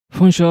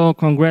Funsho,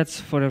 congrats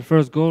for your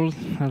first goal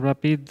at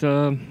Rapid.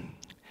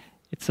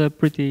 It's a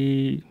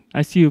pretty.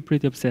 I see you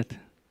pretty upset.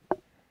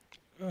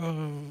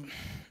 Uh,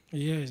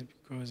 yes,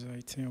 because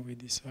I think we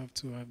deserve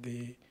to have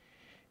the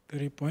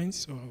 3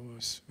 points, so I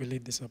was really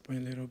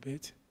disappointed a little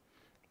bit.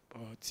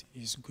 But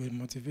it's good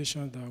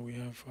motivation that we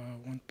have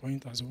 1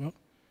 point as well,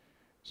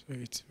 so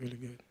it's really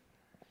good.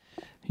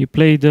 You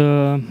played.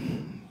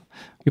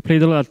 You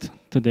played a lot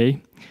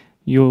today.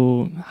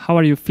 How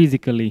are you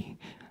physically?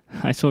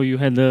 I saw you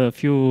had a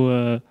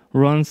few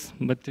runs,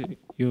 but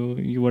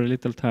you were a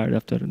little tired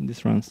after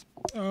these runs.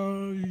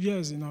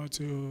 Yes,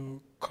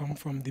 to come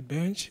from the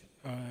bench,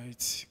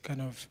 it's kind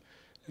of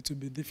a little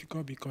bit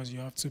difficult because you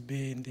have to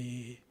be in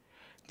the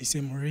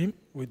same rim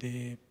with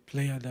the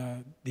player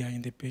that they are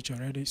in the pitch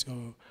already. So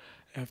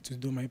I have to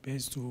do my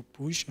best to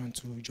push and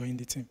to join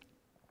the team.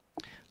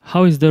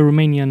 How is the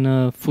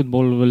Romanian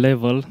football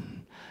level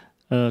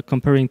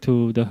comparing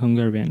to the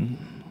Hungarian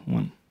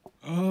one?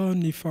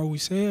 If I would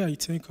say, I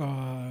think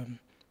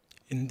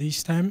in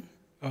this time,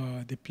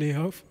 the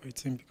playoff, I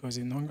think because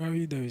in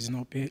Hungary there is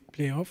no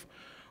playoff,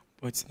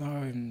 but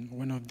now in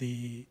one of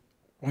the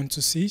 1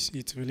 to 6,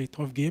 it's really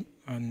tough game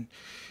and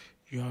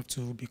you have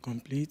to be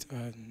complete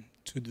and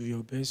to do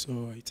your best.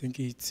 So I think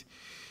it's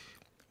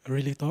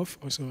really tough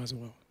also as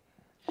well.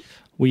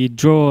 We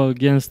draw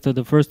against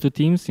the first two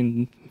teams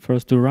in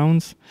first two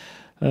rounds.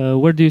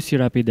 Where do you see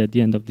Rapid at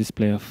the end of this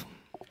playoff?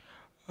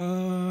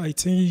 I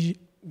think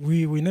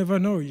we never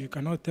know. You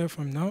cannot tell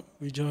from now.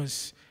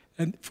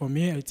 And for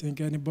me, I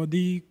think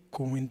anybody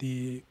can win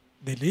the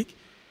league.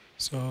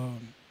 So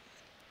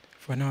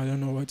for now, I don't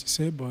know what to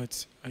say,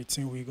 but I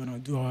think we're gonna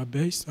do our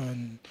best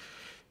and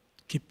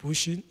keep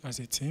pushing as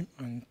a team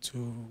and to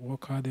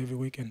work hard every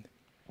weekend.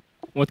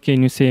 What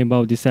can you say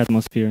about this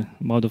atmosphere,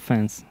 about the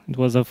fans? It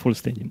was a full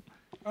stadium.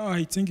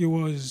 I think it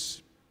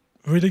was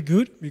really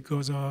good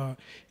because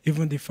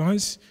even the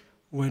fans,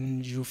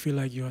 when you feel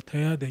like you are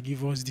tired, they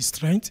give us the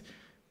strength.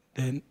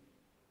 Then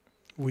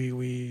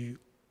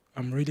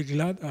I'm really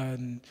glad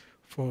and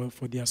for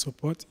their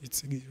support.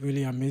 It's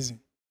really amazing.